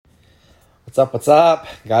What's up? What's up?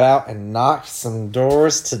 Got out and knocked some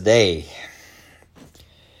doors today.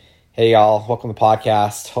 Hey y'all, welcome to the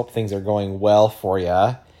podcast. Hope things are going well for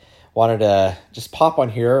you. Wanted to just pop on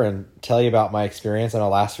here and tell you about my experience. I know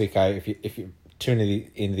last week, if you tune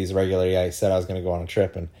into these regularly, I said I was going to go on a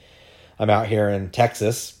trip, and I'm out here in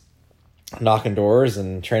Texas, knocking doors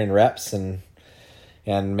and training reps and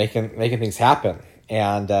making things happen.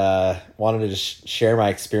 And wanted to just share my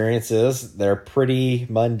experiences. They're pretty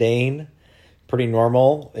mundane, pretty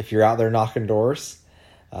normal if you're out there knocking doors.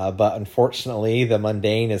 But unfortunately, the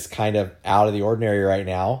mundane is kind of out of the ordinary right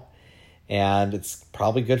now. And it's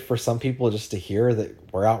probably good for some people just to hear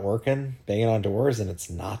that we're out working, banging on doors, and it's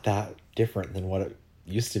not that different than what it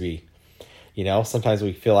used to be. You know, sometimes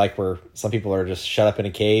we feel like some people are just shut up in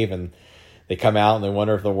a cave and they come out and they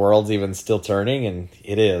wonder if the world's even still turning, and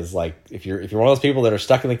it is. Like if you're one of those people that are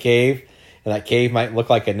stuck in the cave, and that cave might look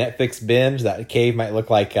like a Netflix binge, that cave might look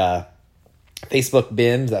like a Facebook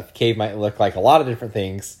binge, that cave might look like a lot of different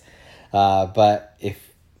things. But if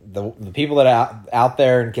the people that are out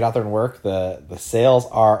there and get out there and work, the sales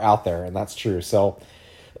are out there, and that's true. So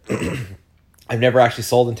I've never actually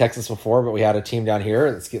sold in Texas before, but we had a team down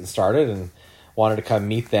here that's getting started and wanted to come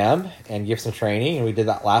meet them and give some training, and we did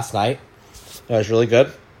that last night. It was really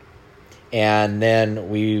good. And then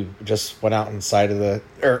we just went out inside of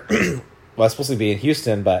well, I was supposed to be in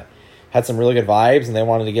Houston, but had some really good vibes, and they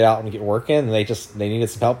wanted to get out and get working, and they needed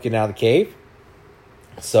some help getting out of the cave.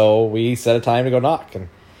 So we set a time to go knock, and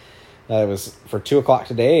it was for 2:00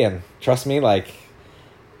 today. And trust me,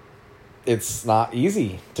 it's not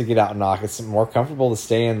easy to get out and knock. It's more comfortable to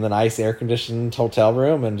stay in the nice air-conditioned hotel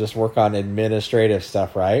room and just work on administrative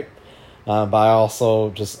stuff, right? But I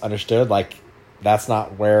also just understood, that's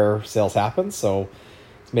not where sales happens. So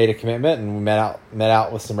made a commitment, and we met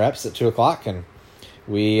out with some reps at 2:00, and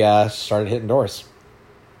we started hitting doors.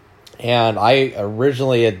 And I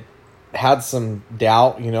originally had some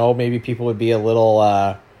doubt, maybe people would be a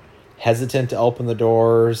little hesitant to open the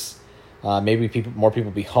doors. Maybe more people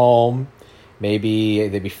be home. Maybe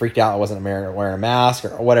they'd be freaked out I wasn't wearing a mask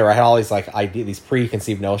or whatever. I had all these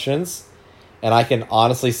preconceived notions. And I can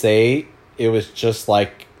honestly say it was just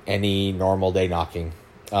like any normal day knocking.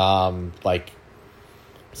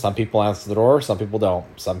 Some people answer the door, some people don't.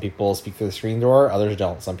 Some people speak through the screen door, others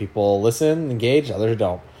don't. Some people listen, engage, others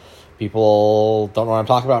don't. People don't know what I'm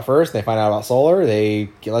talking about first. They find out about solar, they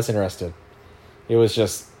get less interested. It was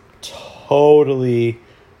just totally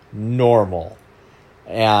normal.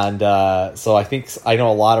 And so I know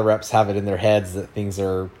a lot of reps have it in their heads that things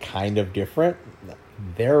are kind of different.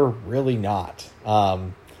 They're really not,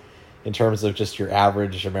 in terms of just your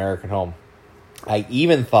average American home. I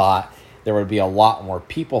even thought there would be a lot more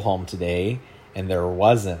people home today, and there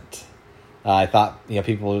wasn't. I thought going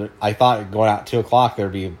out at 2:00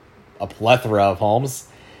 there'd be a plethora of homeowners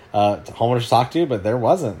to talk to, but there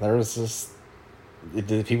wasn't. There was just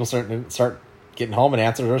people start getting home and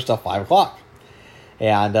answer their stuff 5:00,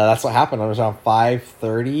 and that's what happened. It was around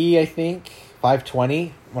 5:30, I think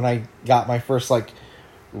 5:20 when I got my first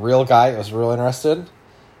real guy that was real interested,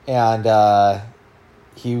 and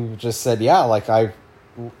he just said,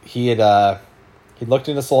 he'd looked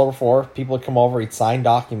into solar before. People would come over, he'd sign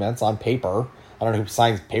documents on paper. I don't know who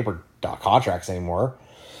signs paper contracts anymore,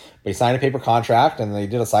 but he signed a paper contract, and they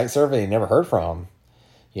did a site survey. They never heard from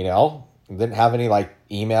him. Didn't have any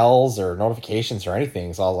emails or notifications or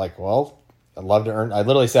anything. So I was like, well, I'd love to earn. I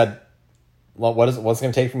literally said, well, what's it going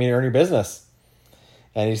to take for me to earn your business?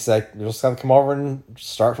 And he said, you're just going to come over and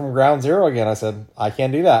start from ground zero again. I said, I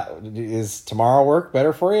can't do that. Is tomorrow work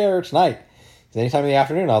better for you or tonight? He said, anytime in the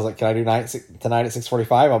afternoon. I was like, can I do tonight at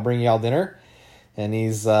 6:45? I'll bring you all dinner. And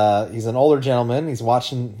he's an older gentleman. He's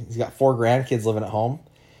got 4 grandkids living at home.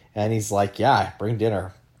 And he's like, yeah, bring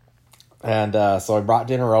dinner. And so I brought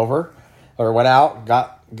dinner over, or went out,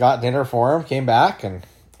 got dinner for him, came back, and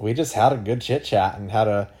we just had a good chit chat, and had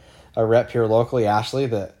a rep here locally, Ashley,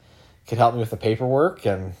 that could help me with the paperwork.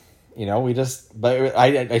 And but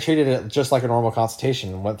I treated it just like a normal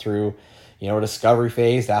consultation. Went through a discovery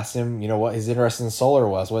phase, asked him what his interest in solar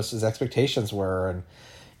was, what his expectations were, and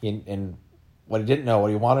what he didn't know, what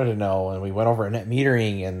he wanted to know. And we went over net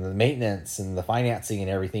metering and the maintenance and the financing and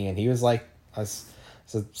everything. And he was like, I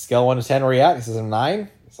said, scale 1 to 10, where you at? He says, I'm 9.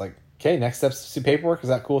 It's like, okay, next step's to paperwork. Is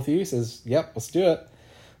that cool with you? He says, yep, let's do it.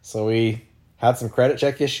 So we had some credit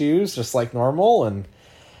check issues, just like normal,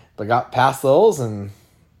 but got past those and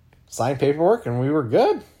signed paperwork, and we were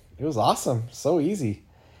good. It was awesome. So easy.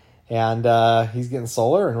 And he's getting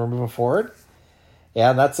solar, and we're moving forward.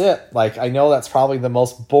 And that's it. I know that's probably the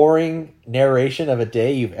most boring narration of a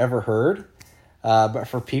day you've ever heard. But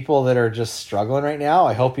for people that are just struggling right now,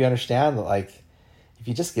 I hope you understand that, like, if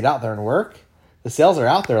you just get out there and work, the sales are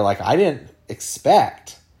out there. Like, I didn't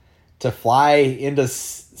expect to fly into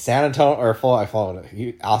San Antonio, or I followed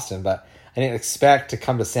Austin, but I didn't expect to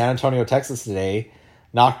come to San Antonio, Texas today,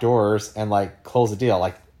 knock doors, and like close a deal.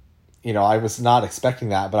 Like, I was not expecting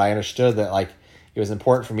that, but I understood that like it was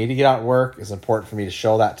important for me to get out and work. It was important for me to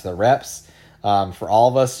show that to the reps, for all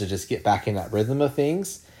of us to just get back in that rhythm of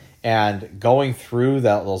things, and going through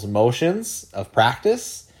those motions of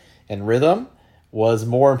practice and rhythm was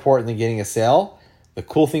more important than getting a sale. The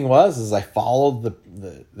cool thing is I followed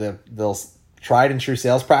those tried and true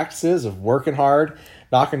sales practices of working hard,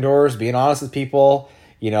 knocking doors, being honest with people,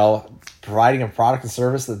 providing a product and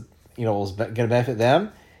service that, was going to benefit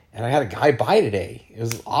them. And I had a guy buy today. It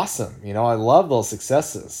was awesome. I love those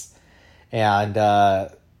successes. And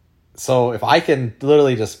so if I can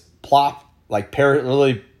literally just plop, like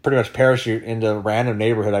really pretty much parachute into a random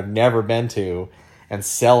neighborhood I've never been to and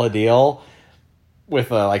sell a deal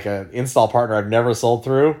with an install partner I've never sold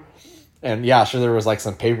through. And yeah, sure, there was like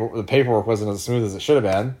the paperwork wasn't as smooth as it should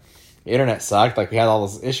have been. The internet sucked. Like, we had all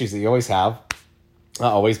those issues that you always have.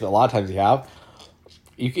 Not always, but a lot of times you have.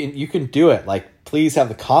 You can do it. Like, please have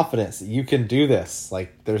the confidence that you can do this.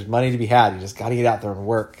 Like, there's money to be had. You just got to get out there and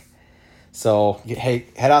work. So, hey,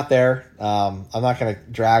 head out there. I'm not going to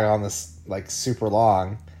drag on this like super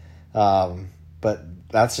long. But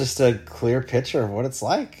that's just a clear picture of what it's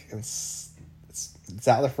like. It's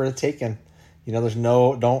out there for the taking.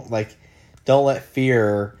 Don't let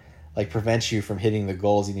fear like prevent you from hitting the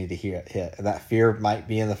goals you need to hit. And that fear might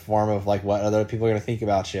be in the form of like what other people are going to think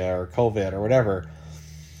about you, or COVID, or whatever.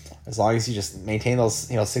 As long as you just maintain those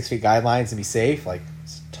 6 feet guidelines and be safe, like,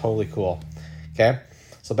 it's totally cool. Okay,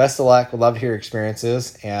 so best of luck. We'd love to hear your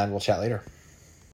experiences, and we'll chat later.